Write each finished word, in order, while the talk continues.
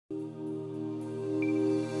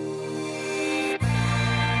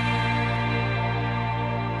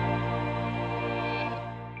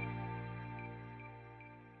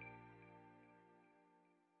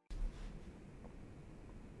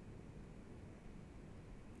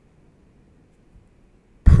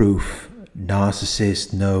proof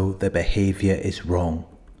narcissists know their behavior is wrong.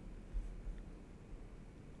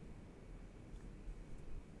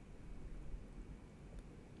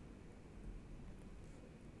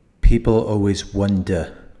 People always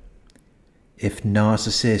wonder if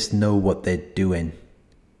narcissists know what they're doing.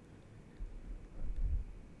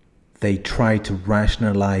 They try to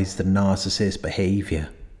rationalize the narcissist's behavior.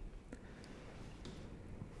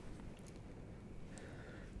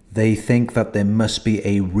 They think that there must be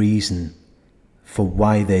a reason for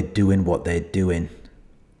why they're doing what they're doing.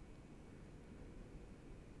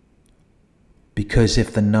 Because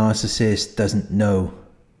if the narcissist doesn't know,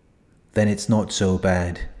 then it's not so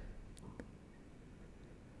bad.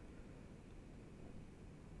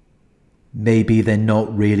 Maybe they're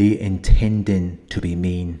not really intending to be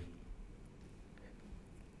mean.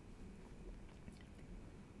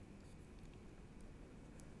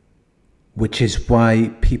 Which is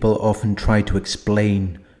why people often try to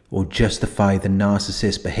explain or justify the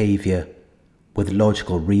narcissist's behavior with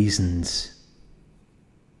logical reasons.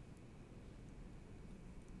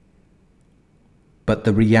 But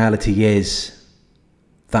the reality is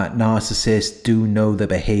that narcissists do know their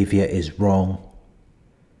behavior is wrong.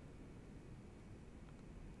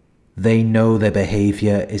 They know their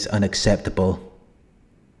behavior is unacceptable.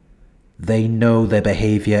 They know their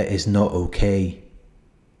behavior is not okay.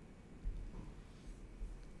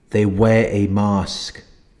 They wear a mask.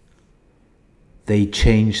 They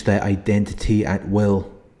change their identity at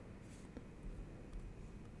will.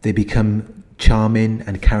 They become charming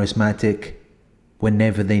and charismatic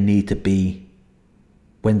whenever they need to be,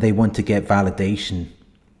 when they want to get validation.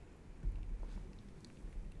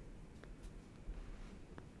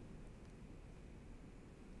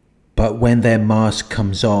 But when their mask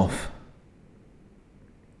comes off,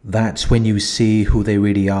 that's when you see who they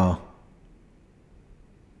really are.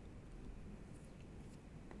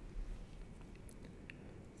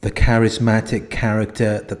 The charismatic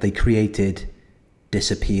character that they created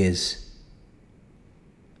disappears.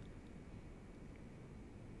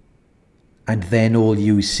 And then all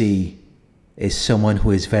you see is someone who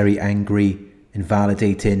is very angry,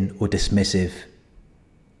 invalidating, or dismissive.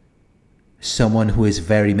 Someone who is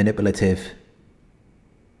very manipulative.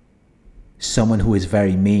 Someone who is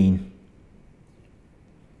very mean.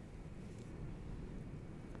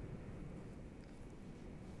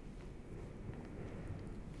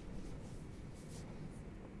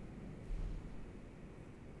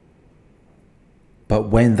 But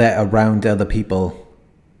when they're around other people,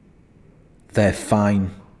 they're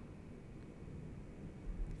fine.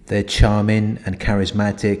 They're charming and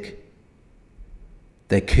charismatic.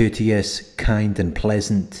 They're courteous, kind and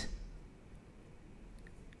pleasant.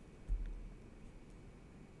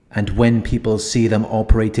 And when people see them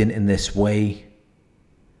operating in this way,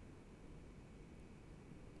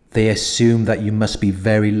 they assume that you must be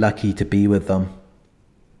very lucky to be with them.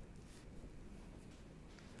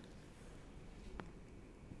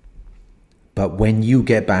 But when you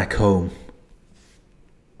get back home,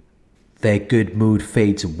 their good mood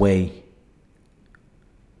fades away.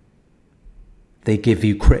 They give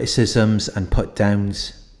you criticisms and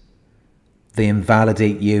put-downs. They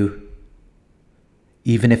invalidate you,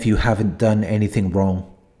 even if you haven't done anything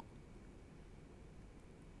wrong.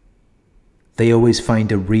 They always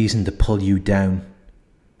find a reason to pull you down,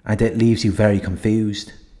 and it leaves you very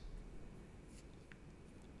confused.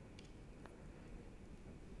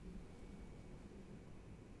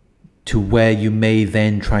 To where you may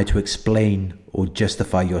then try to explain or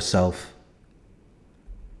justify yourself.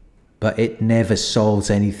 But it never solves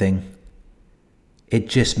anything. It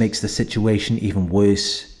just makes the situation even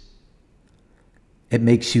worse. It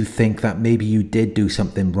makes you think that maybe you did do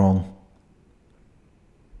something wrong.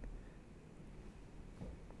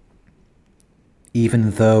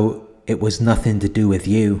 Even though it was nothing to do with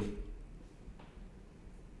you.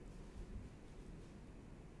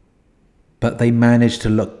 But they manage to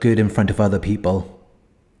look good in front of other people.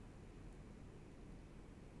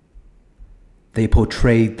 They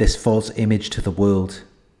portrayed this false image to the world.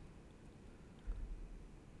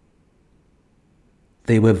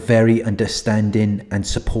 They were very understanding and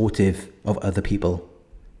supportive of other people.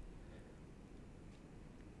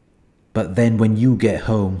 But then when you get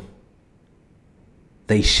home,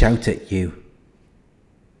 they shout at you.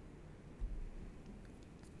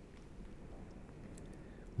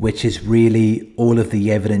 Which is really all of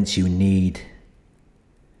the evidence you need.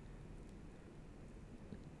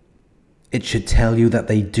 It should tell you that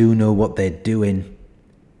they do know what they're doing.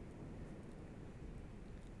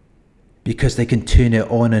 Because they can turn it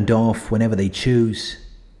on and off whenever they choose.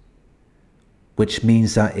 Which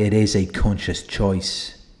means that it is a conscious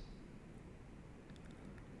choice.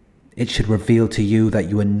 It should reveal to you that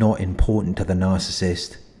you are not important to the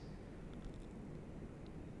narcissist.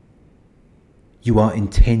 You are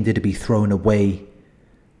intended to be thrown away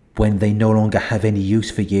when they no longer have any use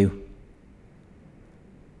for you,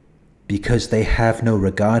 because they have no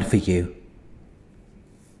regard for you.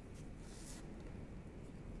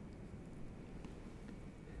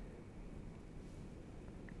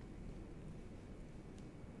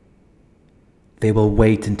 They will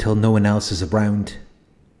wait until no one else is around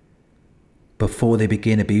before they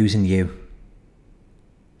begin abusing you,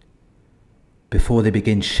 before they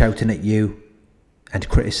begin shouting at you and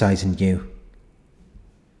criticizing you,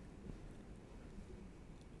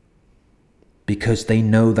 because they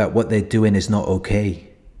know that what they're doing is not okay.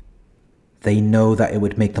 They know that it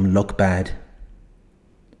would make them look bad.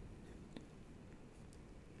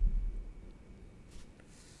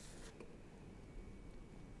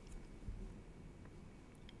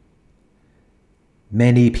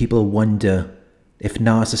 Many people wonder if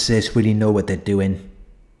narcissists really know what they're doing.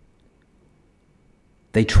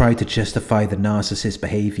 They try to justify the narcissist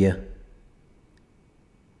behavior.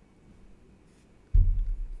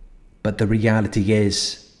 But the reality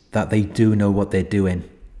is that they do know what they're doing,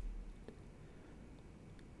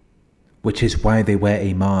 which is why they wear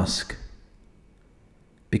a mask,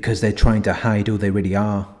 because they're trying to hide who they really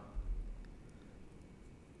are.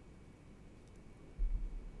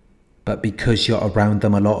 But because you're around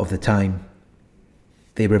them a lot of the time,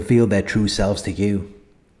 they reveal their true selves to you.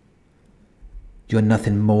 You're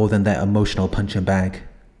nothing more than their emotional punching bag.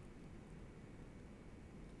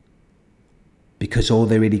 Because all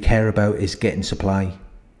they really care about is getting supply.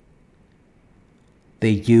 They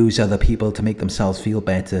use other people to make themselves feel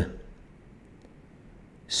better.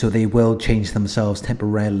 So they will change themselves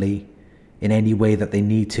temporarily in any way that they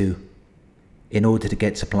need to in order to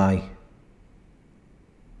get supply.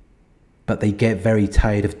 But they get very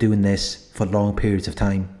tired of doing this for long periods of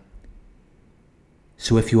time.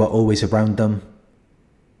 So if you are always around them,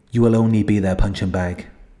 you will only be their punching bag.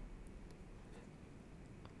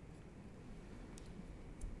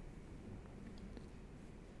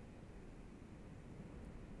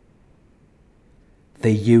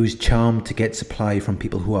 They use charm to get supply from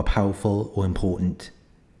people who are powerful or important,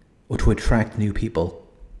 or to attract new people.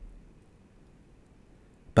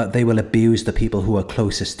 But they will abuse the people who are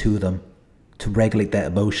closest to them to regulate their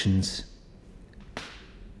emotions.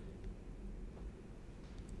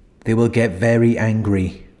 They will get very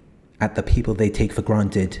angry at the people they take for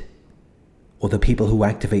granted, or the people who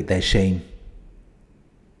activate their shame.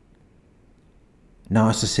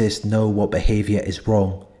 Narcissists know what behavior is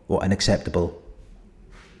wrong or unacceptable.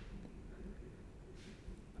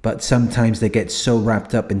 But sometimes they get so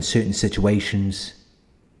wrapped up in certain situations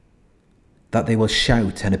that they will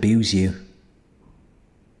shout and abuse you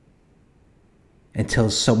until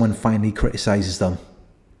someone finally criticizes them.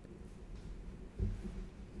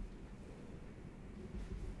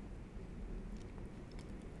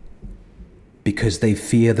 Because they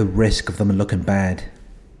fear the risk of them looking bad.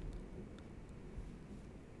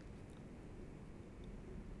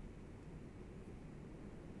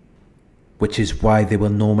 Which is why they will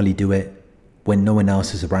normally do it when no one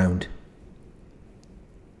else is around.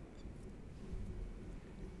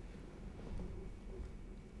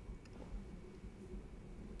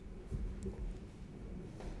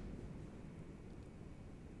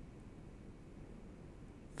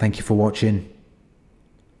 Thank you for watching.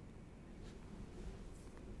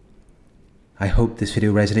 I hope this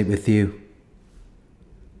video resonated with you.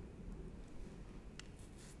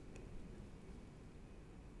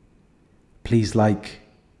 Please like,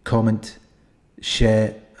 comment,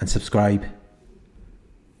 share and subscribe.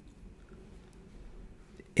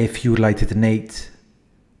 If you would like to donate,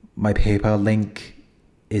 my PayPal link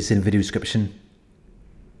is in the video description.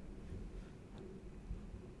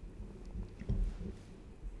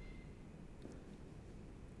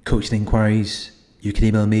 Coaching inquiries, you can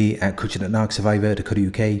email me at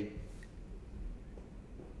coaching@narcsurvivor.co.uk.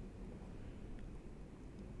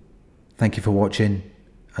 Thank you for watching,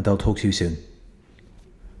 and I'll talk to you soon.